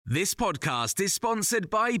This podcast is sponsored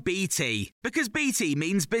by BT, because BT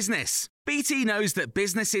means business. BT knows that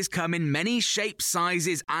businesses come in many shapes,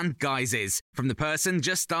 sizes and guises, from the person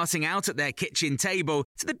just starting out at their kitchen table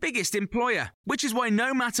to the biggest employer, which is why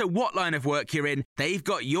no matter what line of work you're in, they've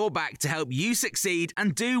got your back to help you succeed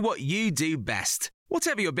and do what you do best.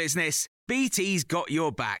 Whatever your business, BT's got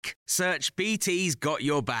your back. Search BT's got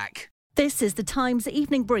your back. This is the Times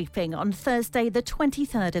evening briefing on Thursday, the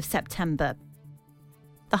 23rd of September.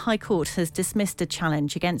 The High Court has dismissed a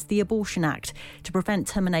challenge against the Abortion Act to prevent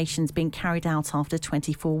terminations being carried out after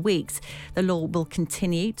 24 weeks. The law will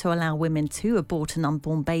continue to allow women to abort an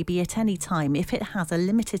unborn baby at any time if it has a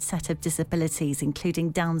limited set of disabilities,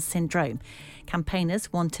 including Down syndrome.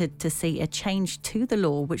 Campaigners wanted to see a change to the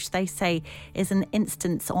law, which they say is an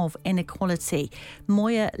instance of inequality.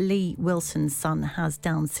 Moya Lee Wilson's son has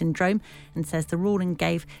Down syndrome and says the ruling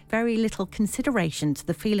gave very little consideration to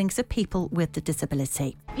the feelings of people with the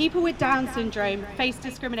disability. People with Down syndrome face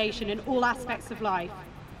discrimination in all aspects of life,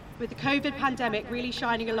 with the COVID pandemic really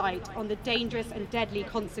shining a light on the dangerous and deadly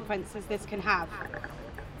consequences this can have.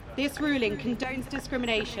 This ruling condones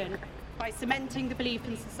discrimination by cementing the belief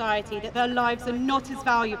in society that their lives are not as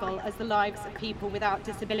valuable as the lives of people without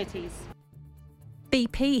disabilities.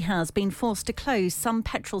 BP has been forced to close some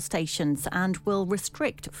petrol stations and will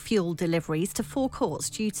restrict fuel deliveries to forecourts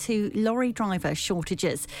due to lorry driver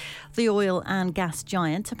shortages. The oil and gas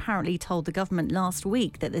giant apparently told the government last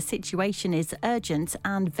week that the situation is urgent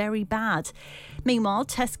and very bad. Meanwhile,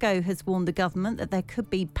 Tesco has warned the government that there could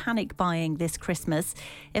be panic buying this Christmas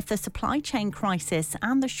if the supply chain crisis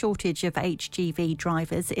and the shortage of HGV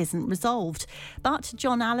drivers isn't resolved. But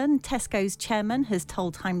John Allen, Tesco's chairman, has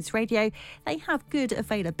told Times Radio they have good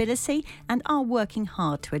availability and are working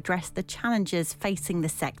hard to address the challenges facing the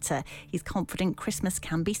sector. He's confident Christmas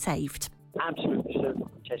can be saved. Absolutely certain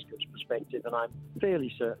from Tesco's perspective, and I'm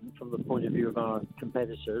fairly certain from the point of view of our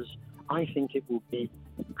competitors. I think it will be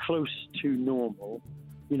close to normal,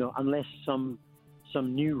 unless some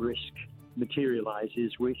new risk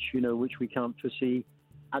materialises, which we can't foresee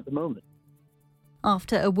at the moment.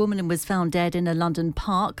 After a woman was found dead in a London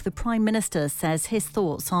park, the Prime Minister says his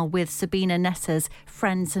thoughts are with Sabina Nessa's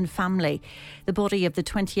friends and family. The body of the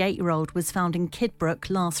 28-year-old was found in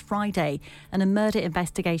Kidbrooke last Friday and a murder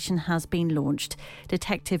investigation has been launched.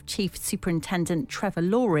 Detective Chief Superintendent Trevor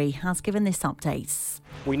Lawrie has given this update.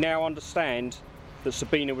 We now understand that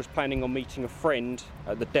Sabina was planning on meeting a friend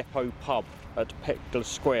at the Depot pub at Peckler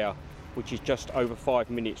Square, which is just over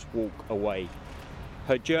 5 minutes walk away.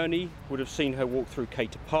 Her journey would have seen her walk through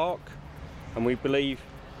Cater Park, and we believe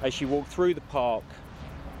as she walked through the park,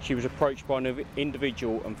 she was approached by an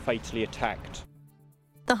individual and fatally attacked.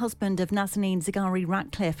 The husband of Nazanin Zaghari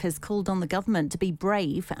Ratcliffe has called on the government to be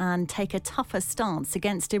brave and take a tougher stance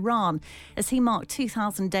against Iran as he marked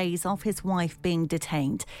 2,000 days of his wife being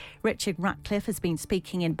detained. Richard Ratcliffe has been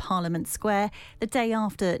speaking in Parliament Square the day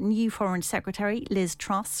after new Foreign Secretary Liz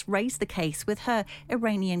Truss raised the case with her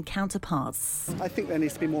Iranian counterparts. I think there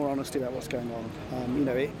needs to be more honesty about what's going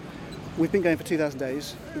on. We've been going for 2,000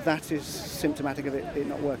 days. That is symptomatic of it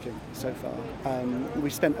not working so far.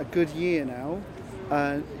 We've spent a good year now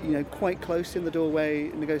quite close in the doorway,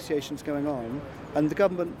 negotiations going on, and the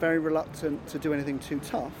government very reluctant to do anything too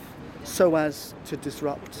tough so as to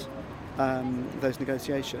disrupt those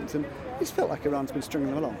negotiations. And it's felt like Iran's been stringing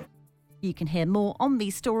them along. You can hear more on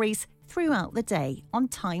these stories throughout the day on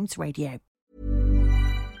Times Radio.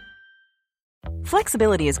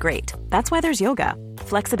 Flexibility is great. That's why there's yoga.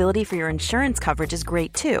 Flexibility for your insurance coverage is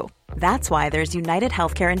great too. That's why there's United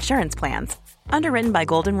Healthcare Insurance Plans. Underwritten by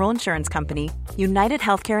Golden Rule Insurance Company, United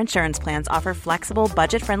Healthcare Insurance Plans offer flexible,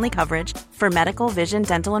 budget-friendly coverage for medical, vision,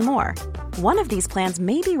 dental, and more. One of these plans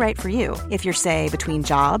may be right for you if you're, say, between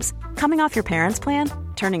jobs, coming off your parents' plan,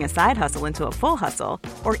 turning a side hustle into a full hustle,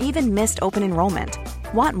 or even missed open enrollment.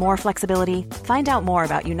 Want more flexibility? Find out more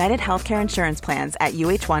about United Healthcare Insurance Plans at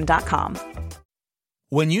uh1.com.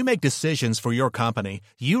 When you make decisions for your company,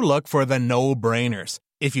 you look for the no-brainers.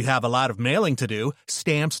 If you have a lot of mailing to do,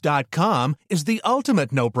 Stamps.com is the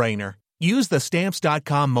ultimate no-brainer. Use the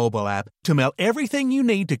Stamps.com mobile app to mail everything you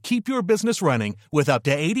need to keep your business running with up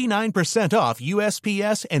to 89% off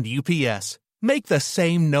USPS and UPS. Make the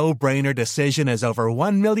same no-brainer decision as over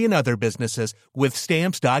 1 million other businesses with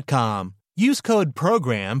Stamps.com. Use code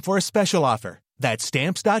PROGRAM for a special offer. That's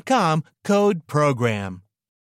Stamps.com, code PROGRAM.